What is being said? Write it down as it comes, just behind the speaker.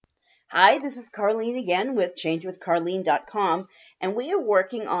Hi, this is Carlene again with changewithcarlene.com, and we are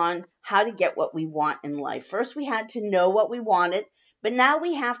working on how to get what we want in life. First, we had to know what we wanted, but now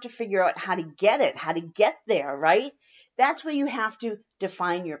we have to figure out how to get it, how to get there, right? That's where you have to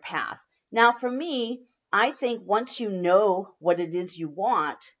define your path. Now, for me, I think once you know what it is you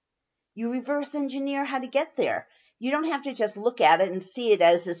want, you reverse engineer how to get there. You don't have to just look at it and see it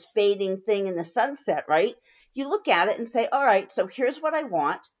as this fading thing in the sunset, right? You look at it and say, all right, so here's what I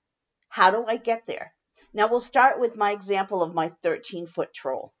want. How do I get there? Now we'll start with my example of my 13-foot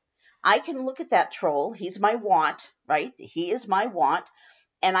troll. I can look at that troll. He's my want, right? He is my want.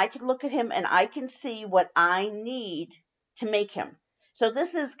 And I can look at him and I can see what I need to make him. So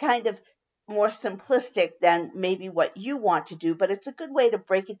this is kind of more simplistic than maybe what you want to do, but it's a good way to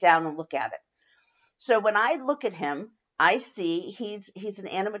break it down and look at it. So when I look at him, I see he's an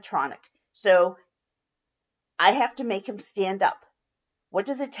animatronic. So I have to make him stand up. What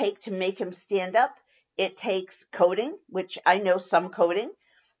does it take to make him stand up? It takes coding, which I know some coding.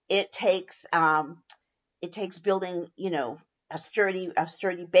 It takes building, a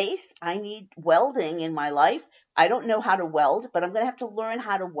sturdy base. I need welding in my life. I don't know how to weld, but I'm going to have to learn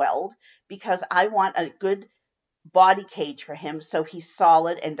how to weld because I want a good body cage for him so he's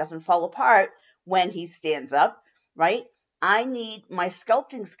solid and doesn't fall apart when he stands up, right? I need my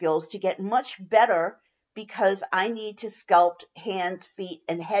sculpting skills to get much better because I need to sculpt hands, feet,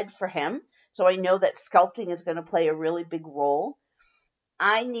 and head for him. So I know that sculpting is going to play a really big role.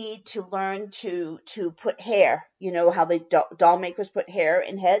 I need to learn to put hair, how the doll makers put hair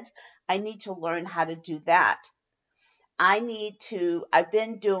in heads. I need to learn how to do that. I've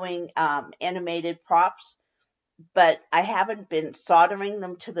been doing animated props, but I haven't been soldering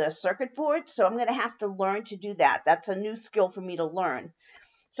them to the circuit board, so I'm going to have to learn to do that. That's a new skill for me to learn.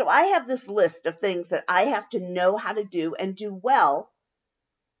 So I have this list of things that I have to know how to do and do well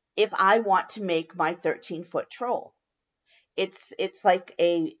if I want to make my 13-foot troll. It's like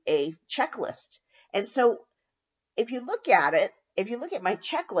a checklist. And so if you look at my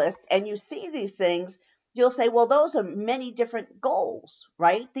checklist and you see these things, you'll say, well, those are many different goals,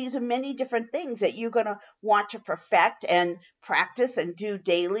 right? These are many different things that you're going to want to perfect and practice and do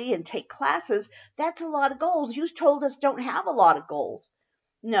daily and take classes. That's a lot of goals. You told us don't have a lot of goals.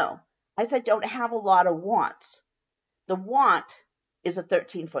 No, I said don't have a lot of wants. The want is a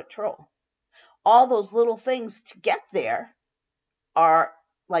 13-foot troll. All those little things to get there are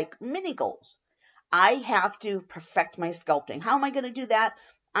like mini goals. I have to perfect my sculpting. How am I going to do that?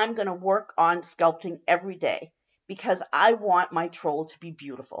 I'm going to work on sculpting every day because I want my troll to be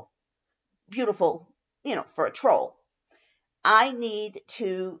beautiful. Beautiful, for a troll. I need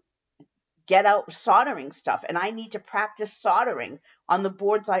to get out soldering stuff and I need to practice soldering on the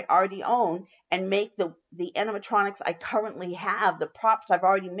boards I already own and make the animatronics I currently have, the props I've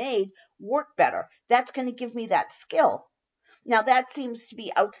already made, work better. That's going to give me that skill. Now that seems to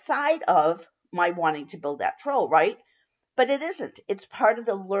be outside of my wanting to build that troll, right? But it isn't. It's part of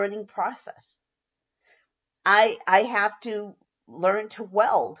the learning process. I have to learn to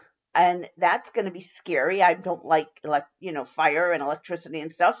weld, and that's going to be scary. I don't like fire and electricity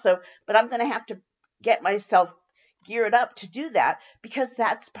and stuff. But I'm going to have to get myself geared up to do that because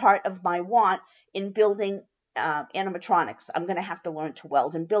that's part of my want in building animatronics. I'm going to have to learn to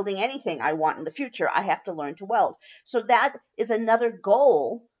weld. And building anything I want in the future, I have to learn to weld. So that is another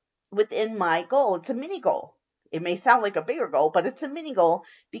goal within my goal. It's a mini goal. It may sound like a bigger goal, but it's a mini goal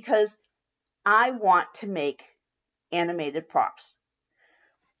because I want to make animated props.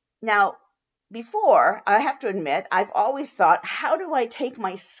 Now, before, I have to admit, I've always thought, how do I take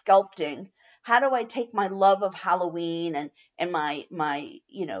my sculpting? How do I take my love of Halloween and my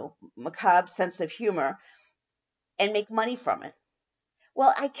macabre sense of humor and make money from it?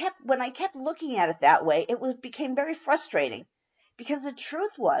 Well, when I kept looking at it that way, became very frustrating because the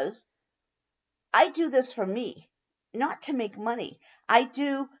truth was I do this for me, not to make money. I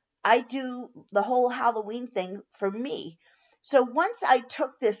do the whole Halloween thing for me. So once I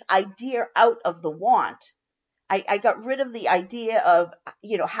took this idea out of the want, I got rid of the idea of,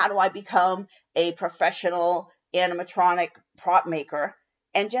 how do I become a professional animatronic prop maker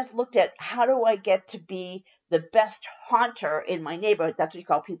and just looked at how do I get to be the best haunter in my neighborhood. That's what you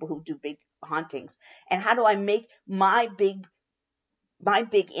call people who do big hauntings. And how do I make my big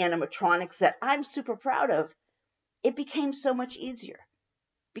animatronics that I'm super proud of, it became so much easier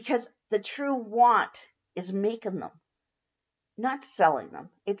because the true want is making them, not selling them.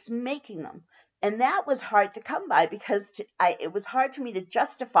 It's making them. And that was hard to come by because it was hard for me to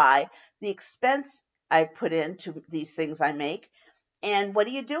justify the expense I put into these things I make. And what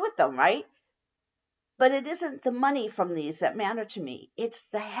do you do with them, right? But it isn't the money from these that matter to me. It's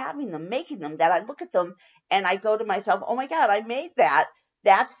the having them, making them, that I look at them and I go to myself, oh my God, I made that.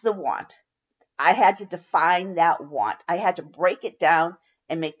 That's the want. I had to define that want. I had to break it down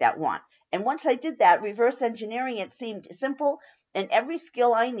and make that want. And once I did that, reverse engineering it seemed simple. And every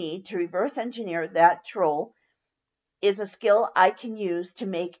skill I need to reverse engineer that troll is a skill I can use to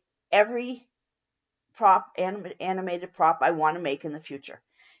make every animated prop I want to make in the future.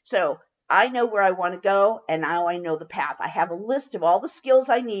 So I know where I want to go, and now I know the path. I have a list of all the skills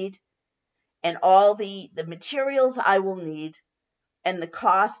I need and all the materials I will need and the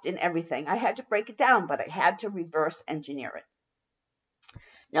cost and everything. I had to break it down, but I had to reverse engineer it.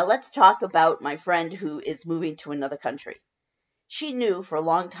 Now let's talk about my friend who is moving to another country. She knew for a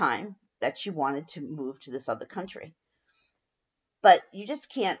long time that she wanted to move to this other country. But you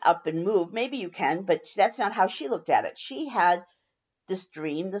just can't up and move. Maybe you can, but that's not how she looked at it. She had this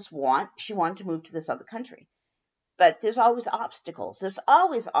dream, this want. She wanted to move to this other country. But there's always obstacles. There's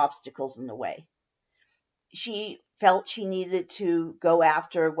always obstacles in the way. She felt she needed to go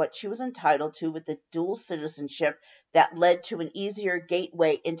after what she was entitled to with the dual citizenship that led to an easier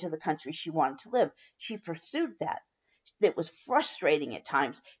gateway into the country she wanted to live. She pursued that. It was frustrating at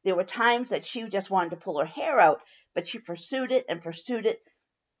times. There were times that she just wanted to pull her hair out, but she pursued it,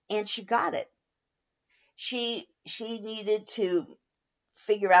 and she got it. She needed to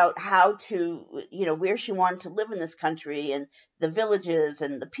figure out how to, where she wanted to live in this country and the villages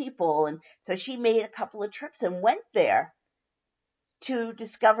and the people. And so she made a couple of trips and went there to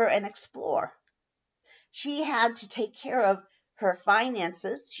discover and explore. She had to take care of her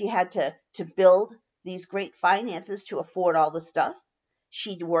finances. She had to build these great finances to afford all the stuff.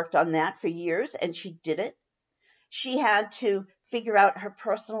 She'd worked on that for years and she did it. She had to figure out her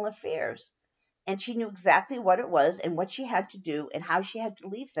personal affairs, and she knew exactly what it was and what she had to do and how she had to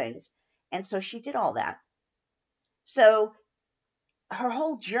leave things. And so she did all that. So her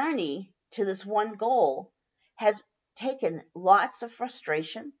whole journey to this one goal has taken lots of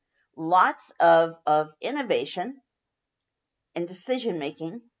frustration, lots of innovation and decision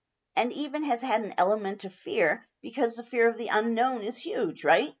making, and even has had an element of fear, because the fear of the unknown is huge,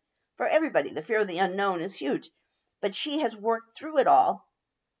 right? For everybody, the fear of the unknown is huge. But she has worked through it all,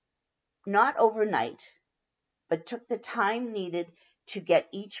 not overnight, but took the time needed to get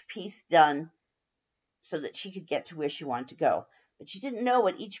each piece done so that she could get to where she wanted to go. But she didn't know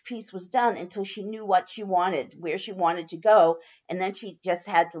what each piece was done until she knew what she wanted, where she wanted to go. And then she just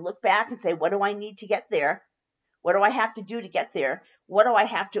had to look back and say, what do I need to get there? What do I have to do to get there? What do I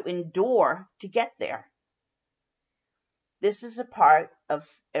have to endure to get there? This is a part of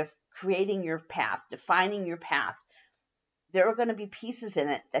creating your path, defining your path. There are going to be pieces in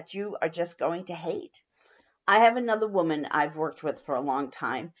it that you are just going to hate. I have another woman I've worked with for a long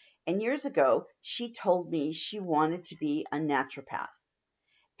time, and years ago, she told me she wanted to be a naturopath.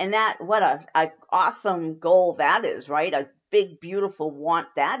 And that, what a awesome goal that is, right? A big, beautiful want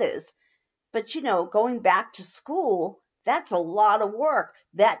that is. But, going back to school, that's a lot of work.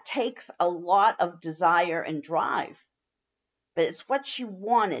 That takes a lot of desire and drive. But it's what she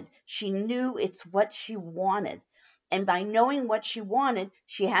wanted. She knew it's what she wanted. And by knowing what she wanted,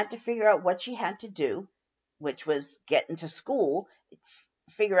 she had to figure out what she had to do, which was get into school,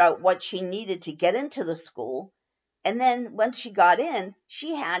 figure out what she needed to get into the school. And then once she got in,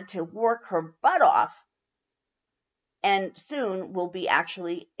 she had to work her butt off, and soon will be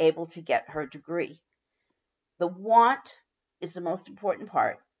actually able to get her degree. The want is the most important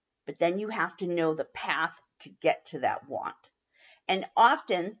part, but then you have to know the path to get to that want. And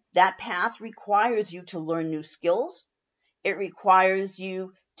often that path requires you to learn new skills. It requires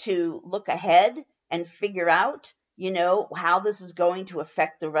you to look ahead and figure out, how this is going to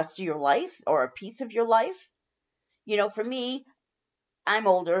affect the rest of your life or a piece of your life. For me, I'm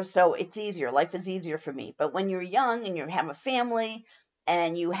older, so it's easier. Life is easier for me. But when you're young and you have a family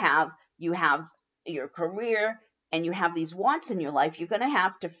and you have your career and you have these wants in your life, you're going to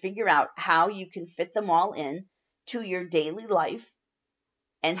have to figure out how you can fit them all in to your daily life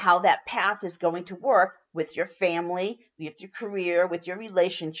and how that path is going to work with your family, with your career, with your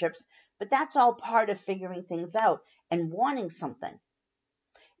relationships. But that's all part of figuring things out and wanting something.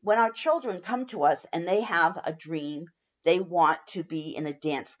 When our children come to us and they have a dream, they want to be in a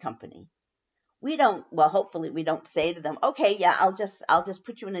dance company. Hopefully we don't say to them, okay, yeah, I'll just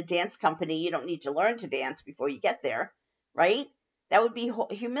put you in a dance company. You don't need to learn to dance before you get there, right? That would be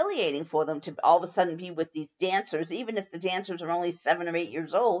humiliating for them to all of a sudden be with these dancers, even if the dancers are only 7 or 8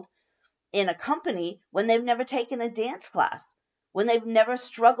 years old, in a company when they've never taken a dance class, when they've never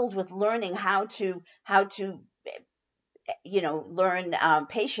struggled with learning how to learn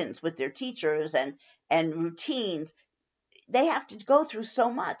patience with their teachers and routines. They have to go through so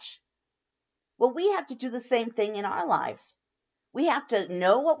much. Well, we have to do the same thing in our lives. We have to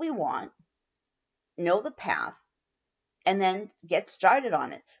know what we want, know the path, and then get started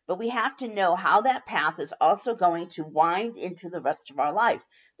on it. But we have to know how that path is also going to wind into the rest of our life.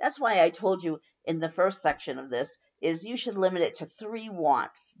 That's why I told you in the first section of this is you should limit it to 3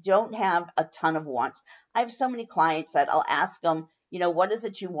 wants. Don't have a ton of wants. I have so many clients that I'll ask them, what is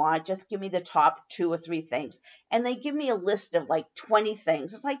it you want? Just give me the top 2 or 3 things. And they give me a list of like 20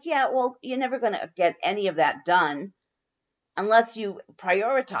 things. It's like, yeah, well, you're never going to get any of that done unless you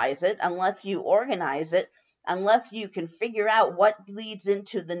prioritize it, unless you organize it, unless you can figure out what leads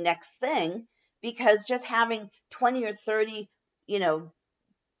into the next thing, because just having 20 or 30,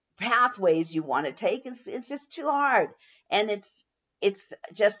 pathways you want to take it's just too hard. And it's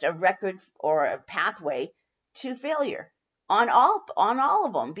just a record or a pathway to failure on all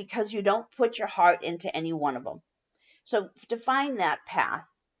of them, because you don't put your heart into any one of them. So define that path.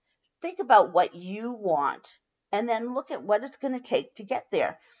 Think about what you want and then look at what it's going to take to get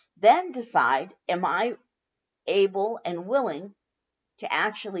there. Then decide, am I able and willing to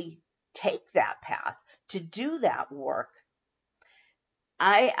actually take that path, to do that work?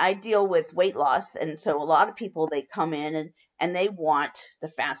 I deal with weight loss, and so a lot of people, they come in and they want the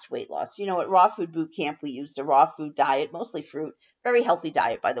fast weight loss. At Raw Food Boot Camp, we used a raw food diet, mostly fruit, very healthy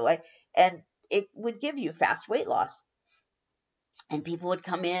diet, by the way, and it would give you fast weight loss. And people would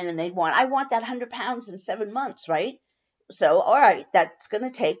come in and I want that 100 pounds in 7 months, right? So, all right,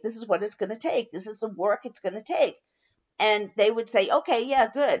 this is what it's going to take. This is the work it's going to take. And they would say, okay, yeah,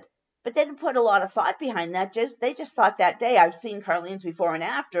 good. But they didn't put a lot of thought behind that. They just thought that day, I've seen Carlene's before and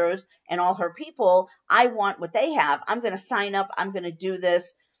afters and all her people. I want what they have. I'm going to sign up. I'm going to do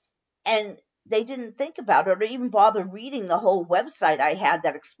this. And they didn't think about it or even bother reading the whole website I had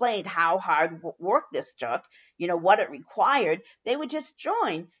that explained how hard work this took, what it required. They would just join.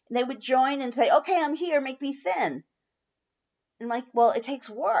 And they would join and say, okay, I'm here, make me thin. And like, well, it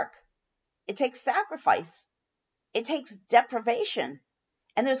takes work. It takes sacrifice. It takes deprivation.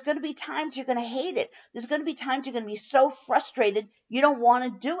 And there's going to be times you're going to hate it. There's going to be times you're going to be so frustrated you don't want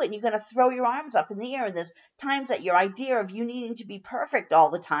to do it. And you're going to throw your arms up in the air. And there's times that your idea of you needing to be perfect all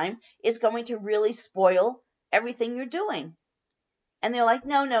the time is going to really spoil everything you're doing. And they're like,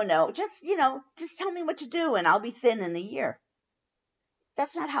 no, no, no. Just tell me what to do and I'll be thin in a year.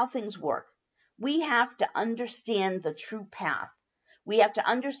 That's not how things work. We have to understand the true path. We have to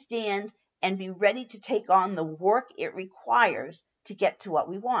understand and be ready to take on the work it requires to get to what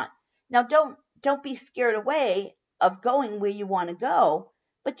we want. Now, don't be scared away of going where you want to go,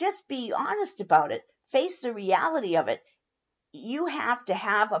 but just be honest about it. Face the reality of it. You have to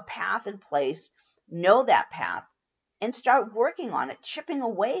have a path in place, know that path, and start working on it, chipping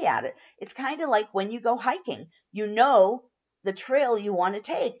away at it. It's kind of like when you go hiking. You know the trail you want to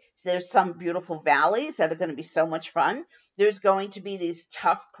take. So there's some beautiful valleys that are going to be so much fun. There's going to be these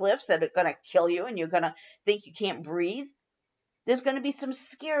tough cliffs that are going to kill you and you're going to think you can't breathe. There's going to be some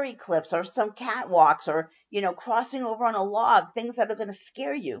scary cliffs or some catwalks or, crossing over on a log, things that are going to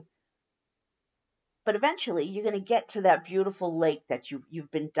scare you. But eventually you're going to get to that beautiful lake that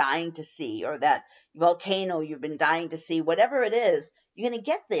you've been dying to see, or that volcano you've been dying to see, whatever it is, you're going to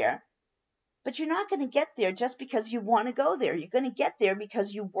get there. But you're not going to get there just because you want to go there. You're going to get there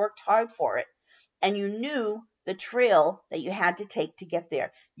because you worked hard for it and you knew the trail that you had to take to get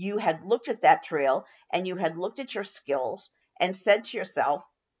there. You had looked at that trail and you had looked at your skills and said to yourself,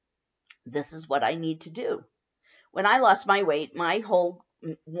 this is what I need to do. When I lost my weight, my whole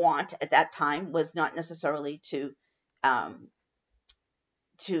want at that time was not necessarily um,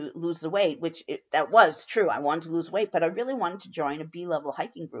 to lose the weight, that was true. I wanted to lose weight, but I really wanted to join a B-level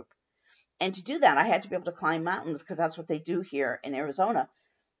hiking group. And to do that, I had to be able to climb mountains because that's what they do here in Arizona.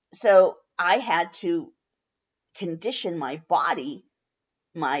 So I had to condition my body,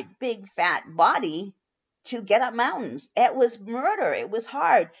 my big fat body, to get up mountains. It was murder. It was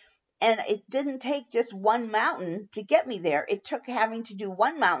hard. And it didn't take just one mountain to get me there. It took having to do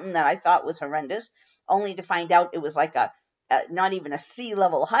one mountain that I thought was horrendous, only to find out it was like a not even a sea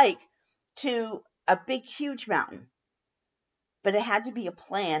level hike, to a big, huge mountain. But it had to be a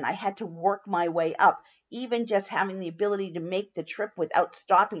plan. I had to work my way up. Even just having the ability to make the trip without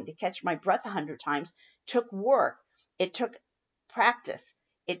stopping to catch my breath 100 times took work. It took practice.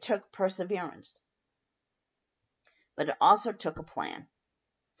 It took perseverance. But it also took a plan.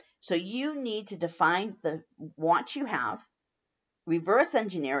 So you need to define the want you have, reverse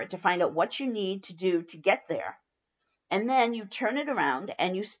engineer it to find out what you need to do to get there, and then you turn it around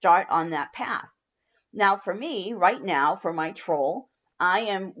and you start on that path. Now, for me, right now, for my troll, I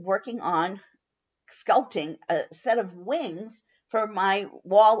am working on sculpting a set of wings for my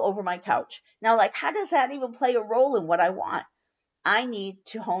wall over my couch. Now, like, how does that even play a role in what I want? I need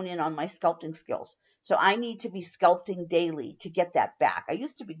to hone in on my sculpting skills. So I need to be sculpting daily to get that back. I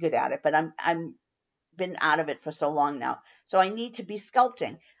used to be good at it, but I'm been out of it for so long now. So I need to be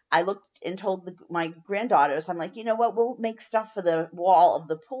sculpting. I looked and told my granddaughters, I'm like, you know what? We'll make stuff for the wall of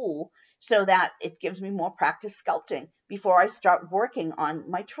the pool so that it gives me more practice sculpting before I start working on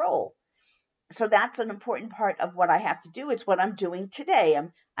my troll. So that's an important part of what I have to do. It's what I'm doing today.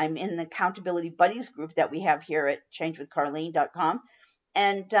 I'm in an accountability buddies group that we have here at changewithcarlene.com,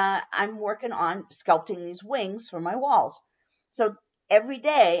 and I'm working on sculpting these wings for my walls. So every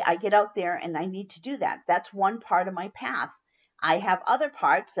day I get out there and I need to do that. That's one part of my path. I have other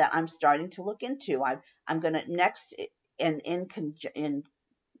parts that I'm starting to look into. I'm going to next, in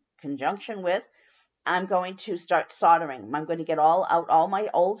conjunction with, I'm going to start soldering. I'm going to get all my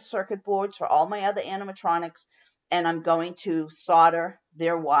old circuit boards for all my other animatronics, and I'm going to solder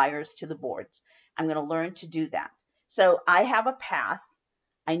their wires to the boards. I'm going to learn to do that. So I have a path.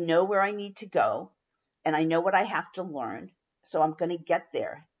 I know where I need to go, and I know what I have to learn. So I'm going to get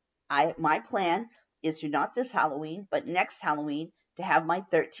there. My plan is to, not this Halloween, but next Halloween, to have my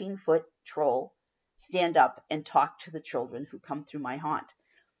 13-foot troll stand up and talk to the children who come through my haunt.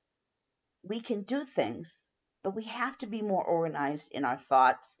 We can do things, but we have to be more organized in our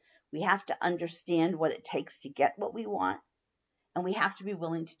thoughts. We have to understand what it takes to get what we want, and we have to be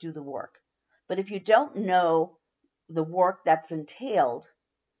willing to do the work. But if you don't know the work that's entailed,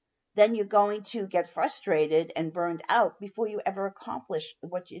 then you're going to get frustrated and burned out before you ever accomplish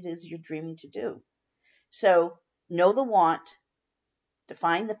what it is you're dreaming to do. So know the want,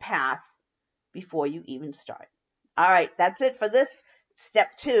 define the path before you even start. All right, that's it for this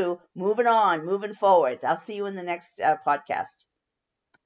step 2. Moving on, moving forward. I'll see you in the next podcast.